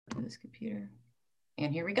this computer.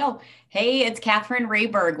 And here we go. Hey, it's Catherine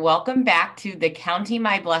Rayberg. Welcome back to the Counting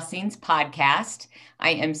My Blessings podcast.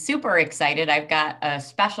 I am super excited. I've got a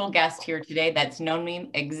special guest here today that's known me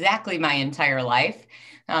exactly my entire life.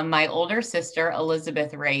 My older sister,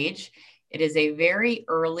 Elizabeth Rage. It is a very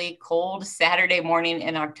early, cold Saturday morning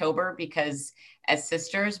in October because as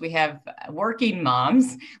sisters, we have working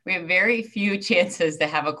moms. We have very few chances to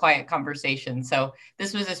have a quiet conversation. So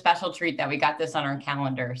this was a special treat that we got this on our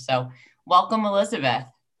calendar. So welcome, Elizabeth.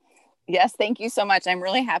 Yes, thank you so much. I'm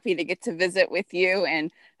really happy to get to visit with you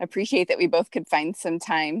and appreciate that we both could find some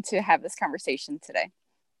time to have this conversation today.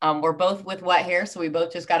 We're both with wet hair, so we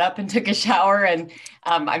both just got up and took a shower, and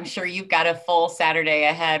I'm sure you've got a full Saturday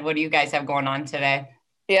ahead. What do you guys have going on today?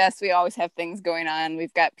 Yes, we always have things going on.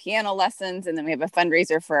 We've got piano lessons, and then we have a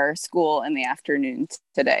fundraiser for our school in the afternoon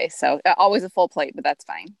today. So always a full plate, but that's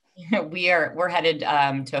fine. We're headed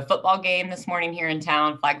to a football game this morning here in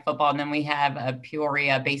town, flag football, and then we have a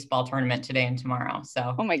Peoria baseball tournament today and tomorrow.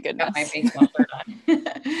 So oh my goodness, got my baseball shirt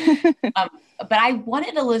on. But I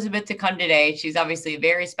wanted Elizabeth to come today. She's obviously a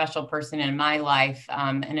very special person in my life,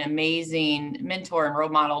 an amazing mentor and role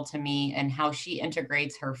model to me, and how she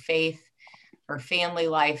integrates her faith, her family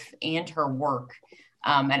life, and her work.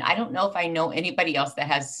 And I don't know if I know anybody else that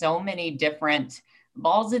has so many different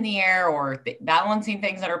balls in the air or balancing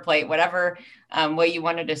things on her plate, whatever way you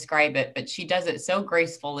want to describe it. But she does it so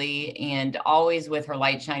gracefully and always with her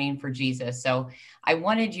light shining for Jesus. So I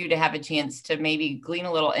wanted you to have a chance to maybe glean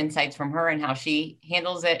a little insights from her and how she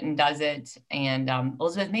handles it and does it. And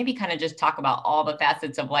Elizabeth, maybe kind of just talk about all the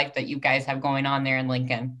facets of life that you guys have going on there in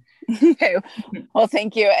Lincoln. Okay. Well,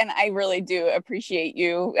 thank you. And I really do appreciate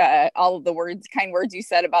you, all of the kind words you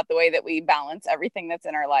said about the way that we balance everything that's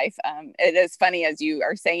in our life. It is funny as you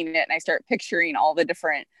are saying it, and I start picturing all the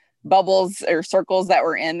different bubbles or circles that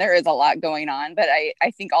we're in. There is a lot going on, but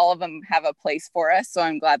I think all of them have a place for us. So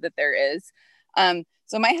I'm glad that there is.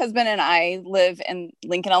 So my husband and I live in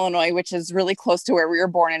Lincoln, Illinois, which is really close to where we were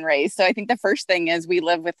born and raised. So I think the first thing is we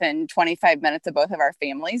live within 25 minutes of both of our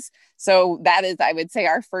families. So that is, I would say,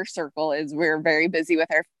 our first circle is we're very busy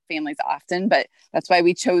with our families often, but that's why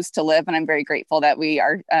we chose to live. And I'm very grateful that we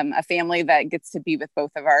are a family that gets to be with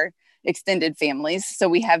both of our extended families. So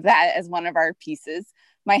we have that as one of our pieces.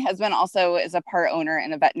 My husband also is a part owner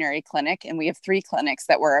in a veterinary clinic, and we have 3 clinics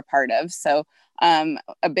that we're a part of. So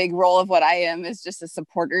a big role of what I am is just a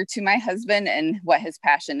supporter to my husband and what his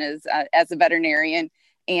passion is as a veterinarian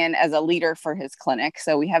and as a leader for his clinic.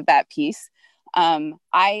 So we have that piece.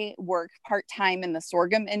 I work part-time in the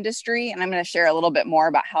sorghum industry, and I'm going to share a little bit more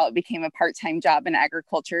about how it became a part-time job in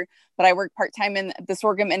agriculture. But I work part-time in the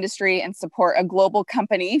sorghum industry and support a global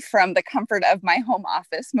company from the comfort of my home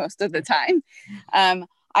office most of the time.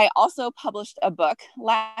 I also published a book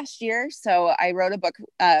last year. So I wrote a book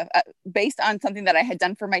based on something that I had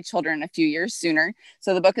done for my children a few years sooner.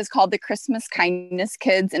 So the book is called The Christmas Kindness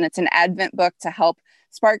Kids, and it's an Advent book to help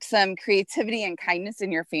spark some creativity and kindness in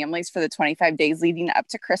your families for the 25 days leading up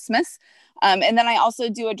to Christmas. And then I also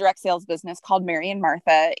do a direct sales business called Mary and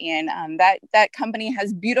Martha. And that company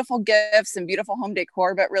has beautiful gifts and beautiful home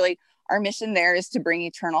decor, but really our mission there is to bring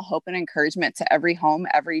eternal hope and encouragement to every home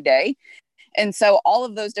every day. And so all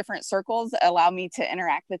of those different circles allow me to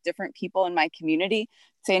interact with different people in my community.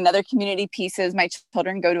 Say another community piece is my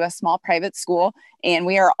children go to a small private school, and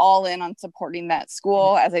we are all in on supporting that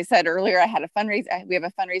school. As I said earlier, we have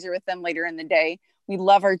a fundraiser with them later in the day. We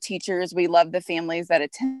love our teachers. We love the families that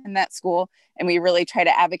attend that school, and we really try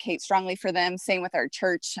to advocate strongly for them. Same with our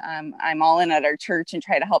church. I'm all in at our church and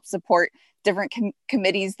try to help support different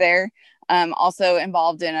committees there. Also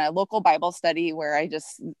involved in a local Bible study where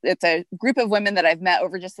it's a group of women that I've met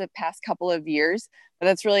over just the past couple of years, but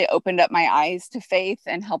that's really opened up my eyes to faith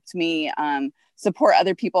and helped me support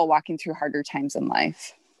other people walking through harder times in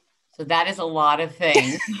life. So that is a lot of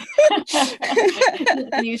things.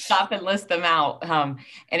 You stop and list them out.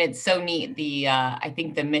 And it's so neat. I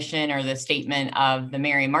think the mission or the statement of the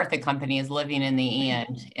Mary and Martha Company is living in the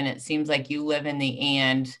and. And it seems like you live in the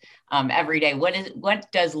and every day.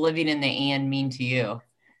 What does living in the and mean to you?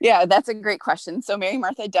 Yeah, that's a great question. So Mary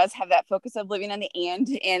Martha does have that focus of living on the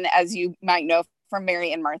and as you might know from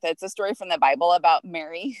Mary and Martha, it's a story from the Bible about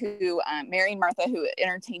Mary and Martha who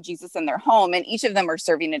entertained Jesus in their home, and each of them were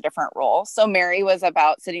serving a different role. So Mary was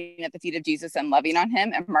about sitting at the feet of Jesus and loving on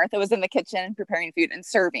him, and Martha was in the kitchen preparing food and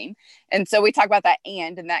serving. And so we talk about that,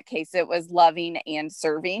 and in that case, it was loving and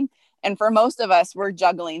serving. And for most of us, we're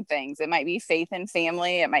juggling things. It might be faith and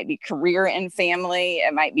family. It might be career and family.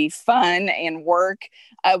 It might be fun and work.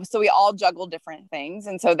 So we all juggle different things.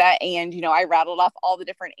 And so that, and, I rattled off all the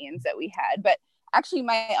different ands that we had. But Actually,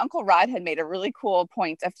 my Uncle Rod had made a really cool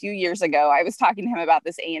point a few years ago. I was talking to him about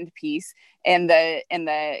this and piece, and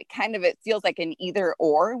the kind of, it feels like an either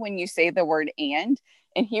or when you say the word and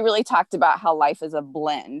he really talked about how life is a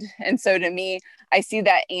blend. And so to me, I see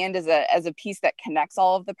that and as a piece that connects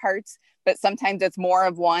all of the parts, but sometimes it's more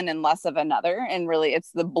of one and less of another, and really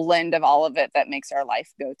it's the blend of all of it that makes our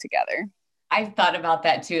life go together. I've thought about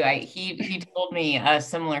that too. He told me a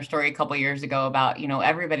similar story a couple years ago about,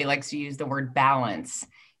 everybody likes to use the word balance,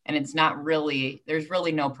 and it's not really, there's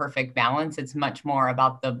really no perfect balance. It's much more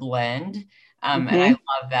about the blend. And I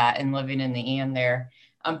love that, and living in the and there.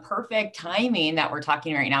 Perfect timing that we're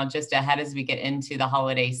talking right now, just ahead as we get into the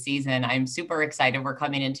holiday season. I'm super excited. We're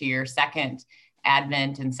coming into your second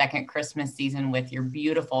Advent and second Christmas season with your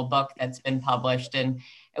beautiful book that's been published. And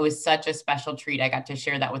it was such a special treat. I got to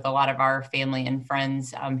share that with a lot of our family and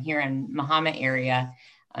friends here in Mahomet area.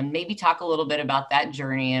 Maybe talk a little bit about that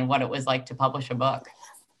journey and what it was like to publish a book.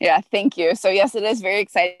 Yeah, thank you. So yes, it is very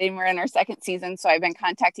exciting. We're in our second season. So I've been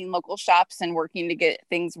contacting local shops and working to get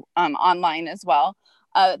things online as well.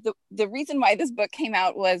 The reason why this book came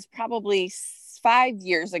out was probably 5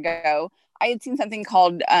 years ago. I had seen something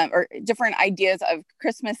called or different ideas of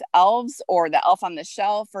Christmas elves or the elf on the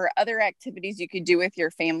shelf or other activities you could do with your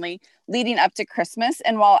family leading up to Christmas.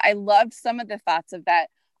 And while I loved some of the thoughts of that,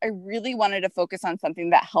 I really wanted to focus on something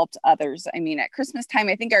that helped others. I mean, at Christmas time,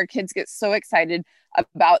 I think our kids get so excited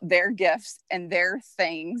about their gifts and their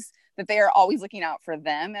things that they are always looking out for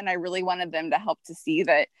them. And I really wanted them to help to see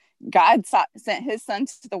that God sent his son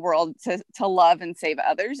to the world to love and save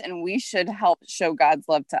others, and we should help show God's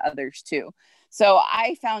love to others too. So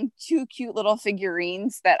I found 2 cute little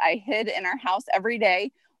figurines that I hid in our house every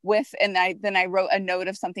day with, and then I wrote a note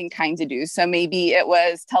of something kind to do. So maybe it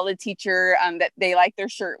was tell the teacher that they liked their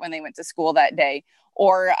shirt when they went to school that day.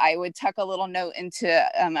 Or I would tuck a little note into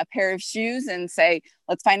a pair of shoes and say,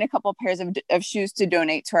 let's find a couple pairs of shoes to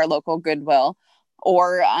donate to our local Goodwill.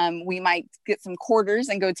 Or we might get some quarters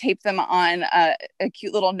and go tape them on a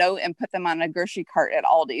cute little note and put them on a grocery cart at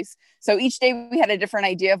Aldi's. So each day we had a different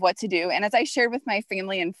idea of what to do. And as I shared with my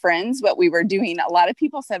family and friends what we were doing, a lot of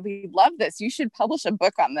people said, we love this. You should publish a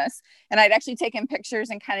book on this. And I'd actually taken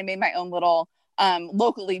pictures and kind of made my own little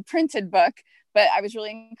locally printed book. But I was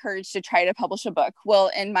really encouraged to try to publish a book. Well,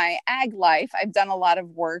 in my ag life, I've done a lot of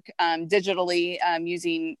work digitally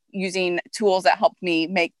using tools that helped me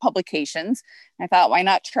make publications. I thought, why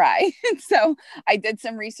not try? So I did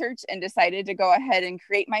some research and decided to go ahead and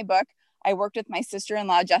create my book. I worked with my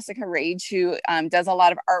sister-in-law, Jessica Rage, who does a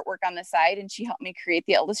lot of artwork on the side, and she helped me create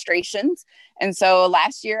the illustrations. And so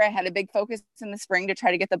last year I had a big focus in the spring to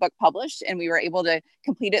try to get the book published, and we were able to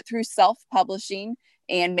complete it through self-publishing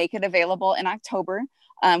and make it available in October.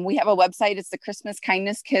 We have a website. It's the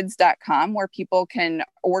christmaskindnesskids.com, where people can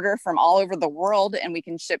order from all over the world and we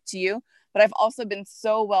can ship to you. But I've also been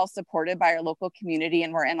so well supported by our local community,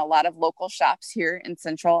 and we're in a lot of local shops here in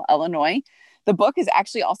central Illinois. The book is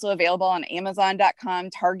actually also available on Amazon.com,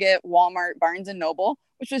 Target, Walmart, Barnes and Noble,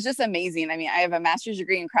 which was just amazing. I mean, I have a master's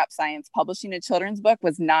degree in crop science. Publishing a children's book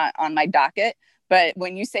was not on my docket. But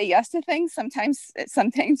when you say yes to things, sometimes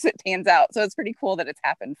it pans out. So it's pretty cool that it's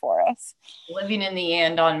happened for us. Living in the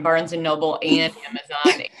and on Barnes and Noble and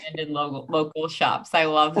Amazon and in local shops. I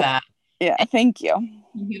love that. Yeah, thank you.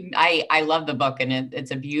 I love the book, and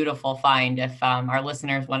it's a beautiful find. If our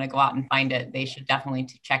listeners want to go out and find it, they should definitely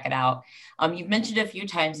check it out. You've mentioned a few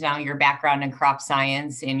times now your background in crop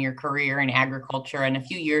science and your career in agriculture. And a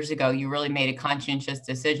few years ago, you really made a conscientious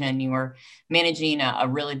decision. You were managing a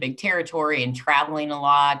really big territory and traveling a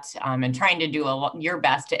lot and trying to do your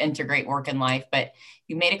best to integrate work and life. But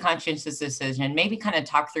you made a conscientious decision. Maybe kind of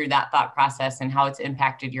talk through that thought process and how it's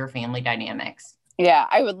impacted your family dynamics. Yeah,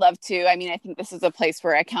 I would love to. I mean, I think this is a place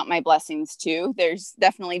where I count my blessings too. There's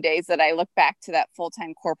definitely days that I look back to that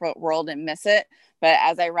full-time corporate world and miss it. But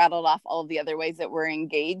as I rattled off all of the other ways that we're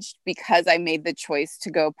engaged, because I made the choice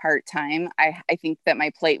to go part-time, I think that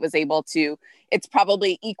my plate was able to, it's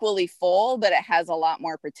probably equally full, but it has a lot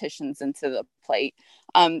more petitions into the plate.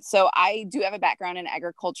 So I do have a background in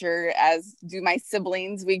agriculture, as do my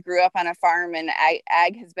siblings. We grew up on a farm, and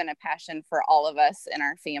ag has been a passion for all of us in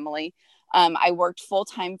our family. I worked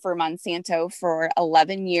full-time for Monsanto for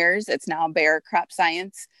 11 years. It's now Bayer Crop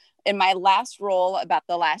Science. In my last role, about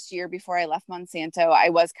the last year before I left Monsanto, I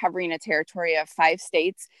was covering a territory of 5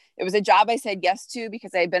 states. It was a job I said yes to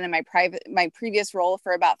because I had been in my previous role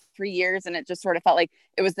for about 3 years, and it just sort of felt like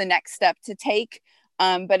it was the next step to take.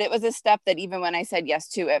 But it was a step that even when I said yes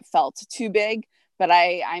to, it felt too big. But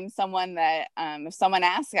I'm someone that if someone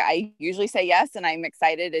asks, I usually say yes, and I'm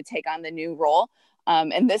excited to take on the new role.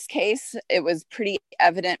 In this case, it was pretty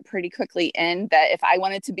evident pretty quickly in that if I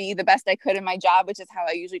wanted to be the best I could in my job, which is how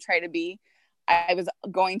I usually try to be, I was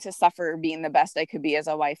going to suffer being the best I could be as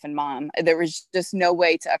a wife and mom. There was just no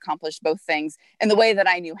way to accomplish both things in the way that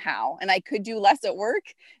I knew how. And I could do less at work,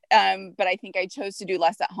 but I think I chose to do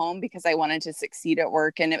less at home because I wanted to succeed at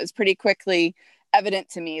work. And it was pretty quickly evident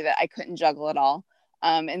to me that I couldn't juggle it all.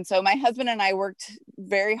 And so my husband and I worked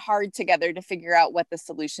very hard together to figure out what the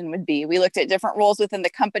solution would be. We looked at different roles within the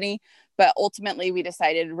company, but ultimately we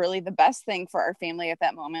decided really the best thing for our family at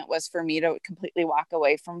that moment was for me to completely walk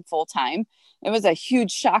away from full time. It was a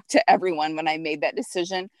huge shock to everyone when I made that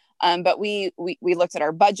decision. But we looked at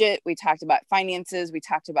our budget, we talked about finances, we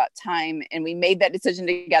talked about time, and we made that decision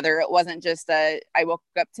together. It wasn't just I woke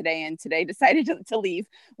up today and today decided to leave.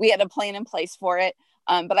 We had a plan in place for it.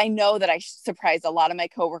 But I know that I surprised a lot of my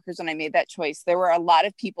coworkers when I made that choice. There were a lot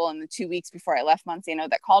of people in the 2 weeks before I left Monsanto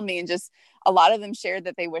that called me, and just a lot of them shared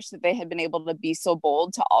that they wish that they had been able to be so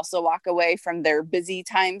bold to also walk away from their busy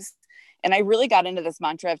times. And I really got into this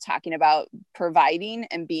mantra of talking about providing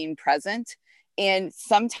and being present. And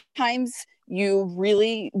sometimes you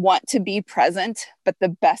really want to be present, but the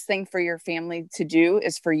best thing for your family to do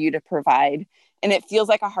is for you to provide. And it feels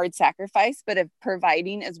like a hard sacrifice, but if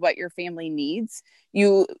providing is what your family needs,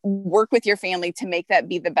 you work with your family to make that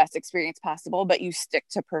be the best experience possible, but you stick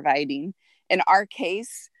to providing. In our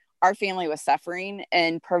case, our family was suffering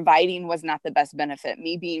and providing was not the best benefit.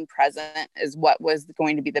 Me being present is what was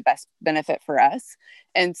going to be the best benefit for us.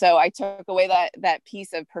 And so I took away that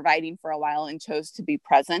piece of providing for a while and chose to be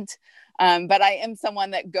present. But I am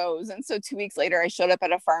someone that goes. And so 2 weeks later, I showed up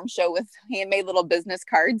at a farm show with handmade little business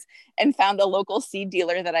cards and found a local seed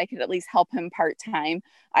dealer that I could at least help him part-time.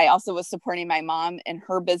 I also was supporting my mom in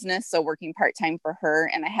her business, so working part-time for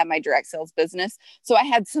her. And I had my direct sales business. So I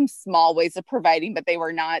had some small ways of providing, but they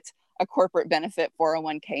were not a corporate benefit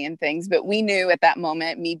 401k and things. But we knew at that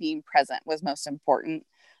moment, me being present was most important.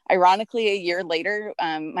 Ironically, a year later,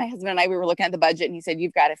 my husband and I, we were looking at the budget and he said,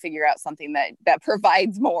 you've got to figure out something that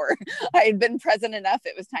provides more. I had been present enough.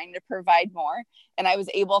 It was time to provide more. And I was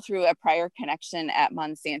able, through a prior connection at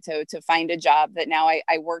Monsanto, to find a job that now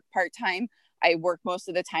I work part-time. I work most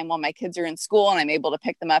of the time while my kids are in school, and I'm able to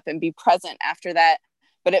pick them up and be present after that.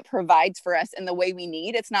 But it provides for us in the way we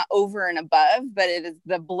need. It's not over and above, but it is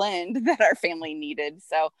the blend that our family needed.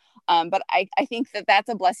 So, but I think that that's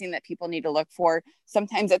a blessing that people need to look for.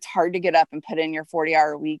 Sometimes it's hard to get up and put in your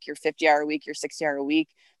 40-hour week, your 50-hour week, your 60-hour week.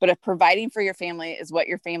 But if providing for your family is what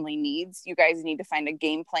your family needs, you guys need to find a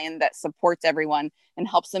game plan that supports everyone and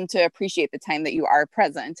helps them to appreciate the time that you are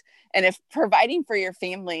present. And if providing for your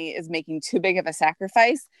family is making too big of a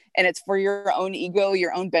sacrifice and it's for your own ego,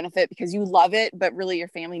 your own benefit, because you love it, but really your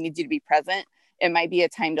family needs you to be present, it might be a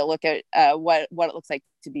time to look at what it looks like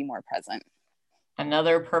to be more present.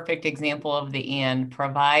 Another perfect example of the and,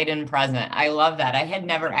 provide and present. I love that. I had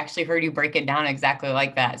never actually heard you break it down exactly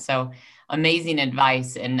like that. So amazing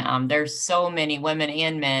advice. And there's so many women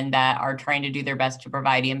and men that are trying to do their best to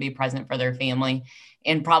provide and be present for their family.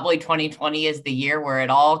 And probably 2020 is the year where it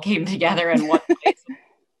all came together in one place.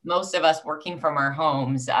 Most of us working from our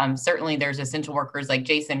homes. Certainly there's essential workers like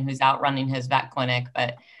Jason, who's out running his vet clinic,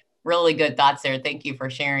 but really good thoughts there. Thank you for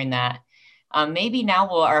sharing that. Maybe now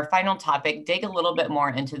our final topic, dig a little bit more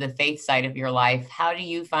into the faith side of your life. How do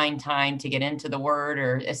you find time to get into the word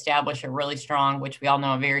or establish a really strong, which we all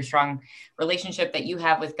know, a very strong relationship that you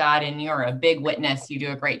have with God, and you're a big witness. You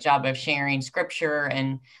do a great job of sharing scripture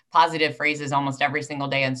and positive phrases almost every single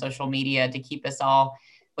day on social media to keep us all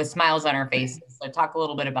with smiles on our faces. So talk a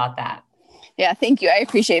little bit about that. Yeah, thank you. I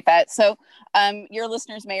appreciate that. So your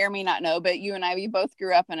listeners may or may not know, but you and I, we both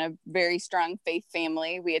grew up in a very strong faith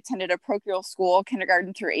family. We attended a parochial school,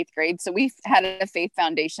 kindergarten through 8th grade. So we've had a faith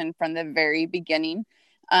foundation from the very beginning.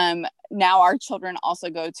 Now our children also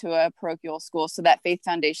go to a parochial school, so that faith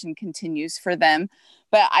foundation continues for them.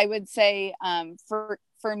 But I would say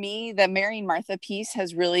for me, the Mary and Martha piece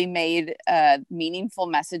has really made meaningful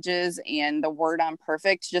messages and the word on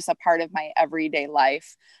perfect just a part of my everyday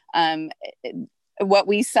life. What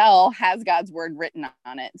we sell has God's word written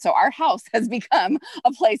on it. So our house has become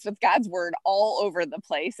a place with God's word all over the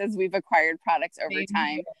place as we've acquired products over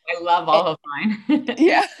time. I love all of mine.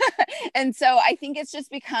 Yeah. And so I think it's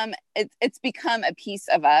just become, it's become a piece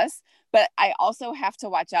of us, but I also have to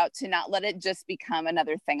watch out to not let it just become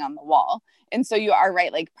another thing on the wall. And so you are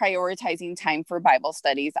right, like prioritizing time for Bible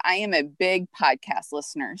studies. I am a big podcast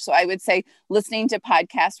listener. So I would say listening to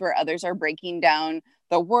podcasts where others are breaking down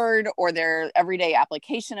the word or their everyday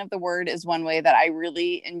application of the word is one way that I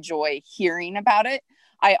really enjoy hearing about it.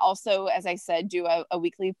 I also, as I said, do a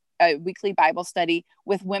weekly a weekly Bible study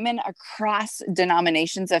with women across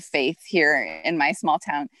denominations of faith here in my small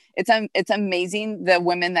town. It's amazing, the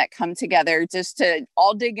women that come together just to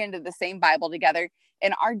all dig into the same Bible together.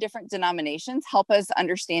 And our different denominations help us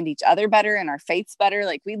understand each other better and our faiths better.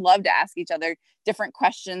 Like, we love to ask each other different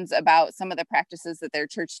questions about some of the practices that their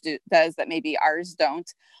church does that maybe ours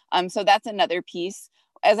don't. So that's another piece.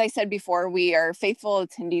 As I said before, we are faithful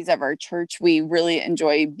attendees of our church. We really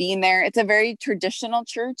enjoy being there. It's a very traditional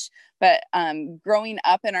church, but growing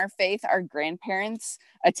up in our faith, our grandparents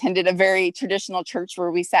attended a very traditional church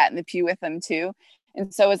where we sat in the pew with them too.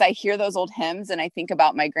 And so as I hear those old hymns and I think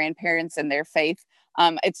about my grandparents and their faith,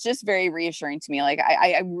 it's just very reassuring to me. Like,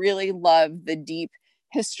 I really love the deep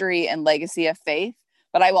history and legacy of faith,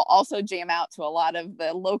 but I will also jam out to a lot of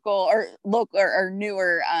the local or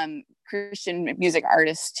newer Christian music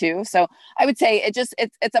artists too. So I would say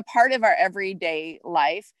it's a part of our everyday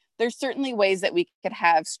life. There's certainly ways that we could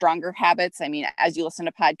have stronger habits. I mean, as you listen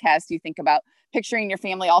to podcasts, you think about picturing your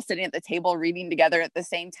family all sitting at the table reading together at the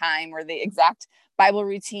same time, or the exact Bible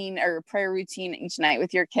routine or prayer routine each night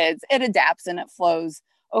with your kids. It adapts and it flows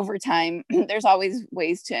over time. There's always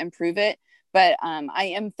ways to improve it. But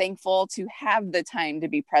I am thankful to have the time to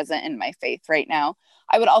be present in my faith right now.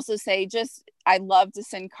 I would also say I love to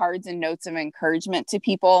send cards and notes of encouragement to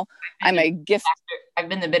people. I'm a gift. I've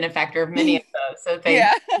been the benefactor of many of those. So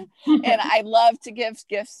thank you. And I love to give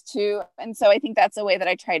gifts too. And so I think that's a way that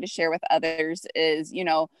I try to share with others is,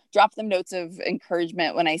 drop them notes of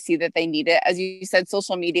encouragement when I see that they need it. As you said,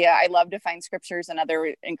 social media, I love to find scriptures and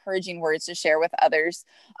other encouraging words to share with others.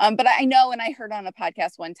 But I know, and I heard on a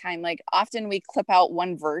podcast one time, like, often we clip out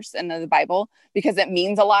one verse in the Bible because it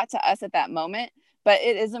means a lot to us at that moment. But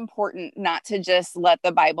it is important not to just let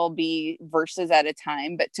the Bible be verses at a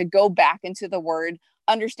time, but to go back into the word,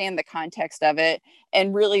 understand the context of it,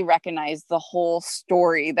 and really recognize the whole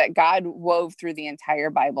story that God wove through the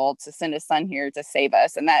entire Bible to send his son here to save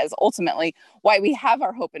us. And that is ultimately why we have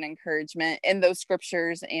our hope and encouragement in those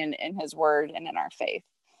scriptures and in his word and in our faith.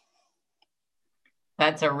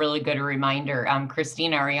 That's a really good reminder.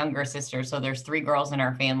 Christina, our younger sister, so there's 3 girls in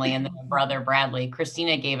our family, and then a brother, Bradley.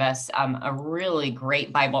 Christina gave us a really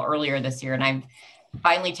great Bible earlier this year, and I've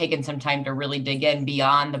finally taken some time to really dig in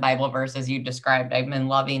beyond the Bible verses you described. I've been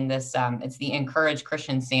loving this. It's the Encourage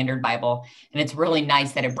Christian Standard Bible, and it's really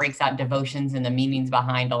nice that it breaks out devotions and the meanings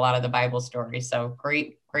behind a lot of the Bible stories. So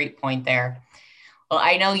great point there. Well,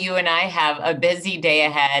 I know you and I have a busy day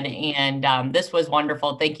ahead, and this was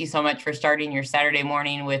wonderful. Thank you so much for starting your Saturday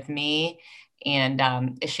morning with me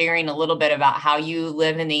and sharing a little bit about how you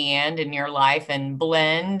live in the end in your life and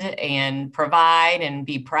blend and provide and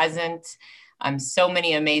be present. So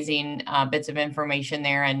many amazing bits of information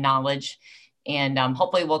there and knowledge. And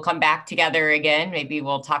hopefully we'll come back together again. Maybe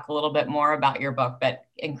we'll talk a little bit more about your book, but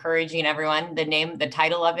encouraging everyone. The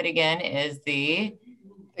title of it again is The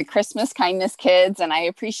Christmas Kindness Kids. And I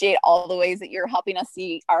appreciate all the ways that you're helping us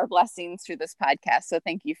see our blessings through this podcast. So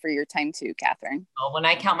thank you for your time too, Catherine. Well, when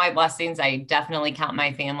I count my blessings, I definitely count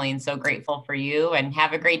my family, and so grateful for you, and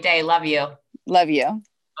have a great day. Love you. Love you.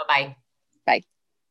 Bye-bye. Bye.